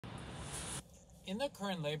In the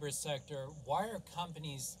current labor sector, why are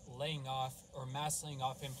companies laying off or mass laying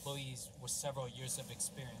off employees with several years of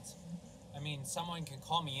experience? I mean, someone can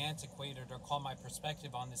call me antiquated or call my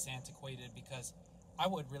perspective on this antiquated because I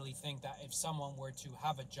would really think that if someone were to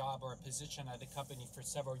have a job or a position at a company for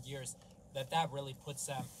several years, that really puts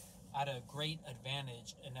them at a great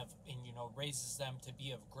advantage and raises them to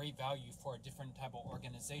be of great value for a different type of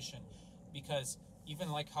organization. Because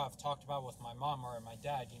even like how I've talked about with my mom or my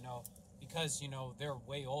dad, because they're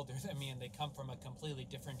way older than me and they come from a completely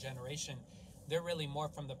different generation, they're really more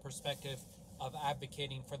from the perspective of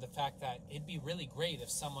advocating for the fact that it'd be really great if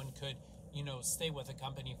someone could stay with a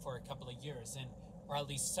company for a couple of years, and or at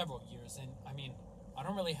least several years. And I mean, I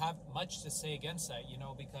don't really have much to say against that,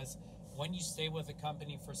 because when you stay with a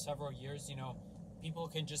company for several years, people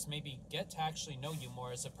can just maybe get to actually know you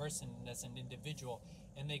more as a person and as an individual,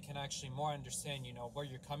 and they can actually more understand where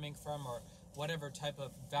you're coming from or whatever type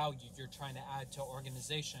of value you're trying to add to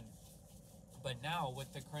organization. But now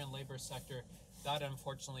with the current labor sector, that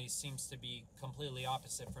unfortunately seems to be completely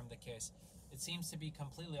opposite from the case. It seems to be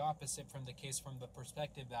completely opposite from the case from the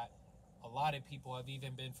perspective that a lot of people have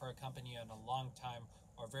even been for a company in a long time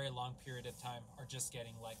or a very long period of time are just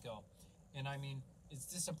getting let go. And I mean, it's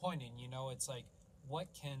disappointing, it's like, what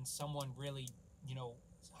can someone really,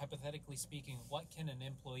 hypothetically speaking, what can an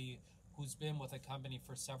employee who's been with a company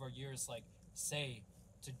for several years like say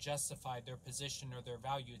to justify their position or their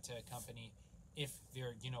value to a company if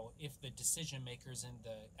they're if the decision makers and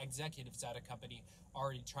the executives at a company are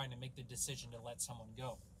already trying to make the decision to let someone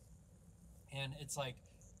go. And it's like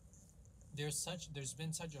there's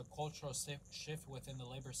been such a cultural shift within the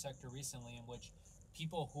labor sector recently in which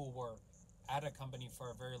people who were at a company for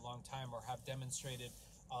a very long time or have demonstrated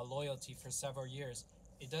loyalty for several years,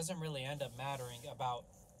 it doesn't really end up mattering about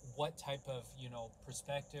what type of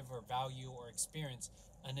perspective or value or experience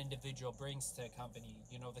an individual brings to a company.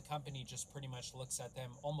 The company just pretty much looks at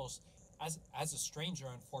them almost as a stranger,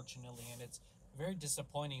 unfortunately. And it's very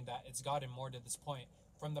disappointing that it's gotten more to this point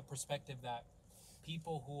from the perspective that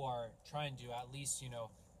people who are trying to at least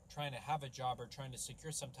trying to have a job or trying to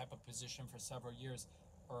secure some type of position for several years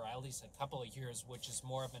or at least a couple of years, which is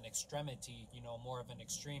more of an extremity, more of an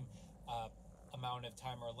extreme amount of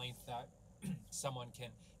time or length that someone can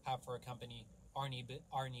have for a company, aren't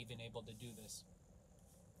even able to do this.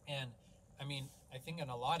 And I mean, I think in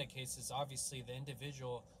a lot of cases, obviously, the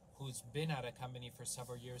individual who's been at a company for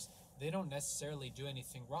several years, they don't necessarily do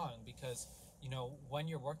anything wrong because, when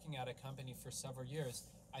you're working at a company for several years,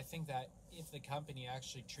 I think that if the company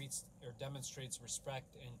actually treats or demonstrates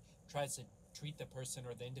respect and tries to treat the person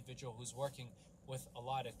or the individual who's working with a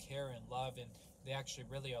lot of care and love, and they actually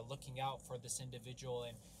really are looking out for this individual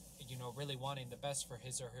and, really wanting the best for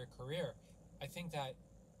his or her career, I think that,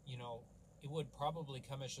 you know, it would probably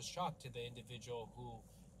come as a shock to the individual who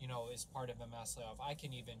is part of a mass layoff. I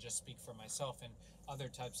can even just speak for myself and other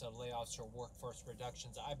types of layoffs or workforce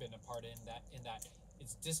reductions I've been a part of. In that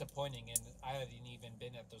it's disappointing, and I haven't even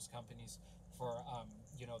been at those companies for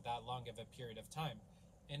that long of a period of time.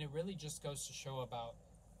 And it really just goes to show about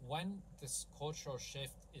when this cultural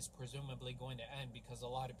shift is presumably going to end, because a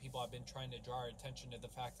lot of people have been trying to draw our attention to the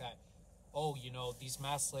fact that, oh, these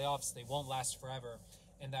mass layoffs, they won't last forever,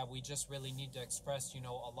 and that we just really need to express, a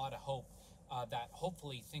lot of hope, that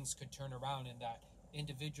hopefully things could turn around, and that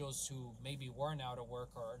individuals who maybe weren't out of work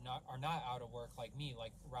or are not out of work like me,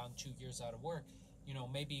 like around 2 years out of work,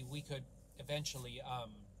 maybe we could eventually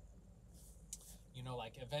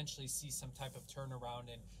like eventually see some type of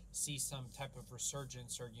turnaround and see some type of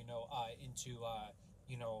resurgence, or into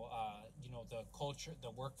the culture, the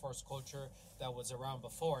workforce culture that was around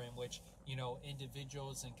before, in which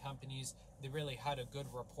individuals and companies, they really had a good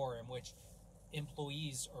rapport, in which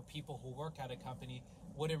employees or people who work at a company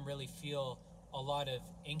wouldn't really feel a lot of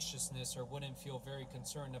anxiousness or wouldn't feel very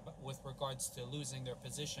concerned about, with regards to losing their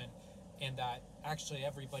position, and that actually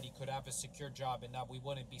everybody could have a secure job and that we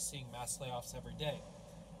wouldn't be seeing mass layoffs every day.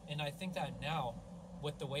 And I think that now,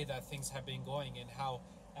 with the way that things have been going and how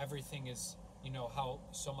everything is, how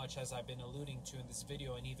so much as I've been alluding to in this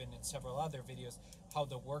video and even in several other videos, how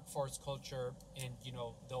the workforce culture and,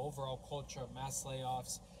 the overall culture of mass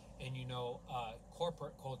layoffs and,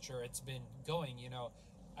 corporate culture, it's been going,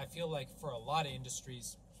 I feel like for a lot of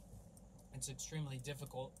industries, it's extremely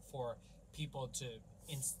difficult for people to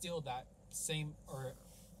instill that same, or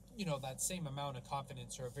that same amount of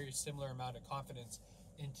confidence or a very similar amount of confidence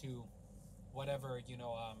into whatever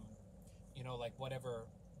like whatever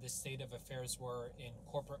the state of affairs were in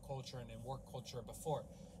corporate culture and in work culture before.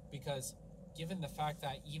 Because given the fact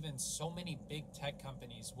that even so many big tech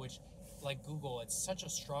companies, which like Google, it's such a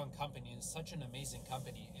strong company and such an amazing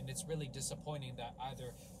company, and it's really disappointing that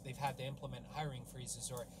either they've had to implement hiring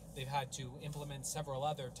freezes or they've had to implement several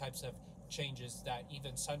other types of changes that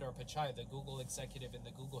even Sundar Pichai, the Google executive and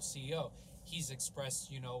the Google CEO, he's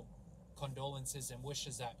expressed, condolences and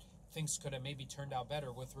wishes that things could have maybe turned out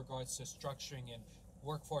better with regards to structuring and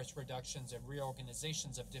workforce reductions and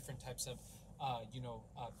reorganizations of different types of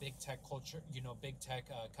big tech culture, big tech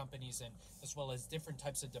companies, and as well as different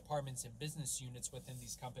types of departments and business units within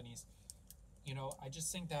these companies. I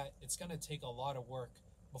just think that it's going to take a lot of work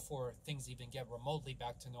before things even get remotely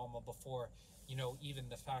back to normal, before, even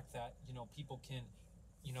the fact that, people can,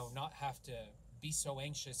 not have to be so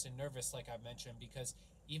anxious and nervous, like I mentioned, because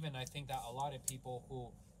even I think that a lot of people who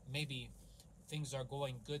maybe things are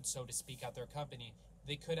going good, so to speak, at their company,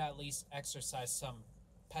 they could at least exercise some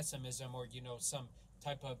pessimism or some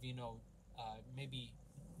type of maybe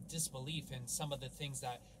disbelief in some of the things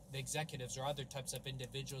that the executives or other types of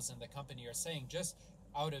individuals in the company are saying, just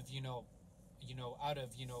out of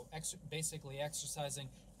basically exercising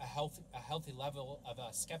a healthy level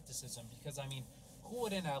of skepticism. Because I mean, who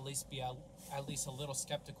wouldn't at least be at least a little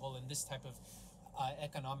skeptical in this type of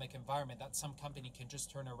economic environment that some company can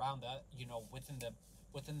just turn around that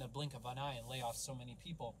within the blink of an eye and lay off so many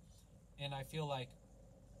people. And I feel like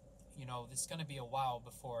it's going to be a while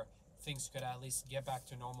before things could at least get back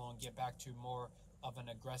to normal and get back to more of an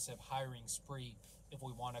aggressive hiring spree, if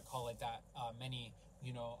we want to call it that. Many,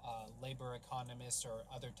 labor economists or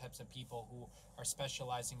other types of people who are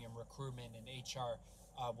specializing in recruitment and HR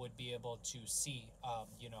would be able to see,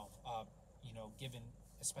 given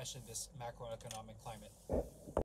especially this macroeconomic climate.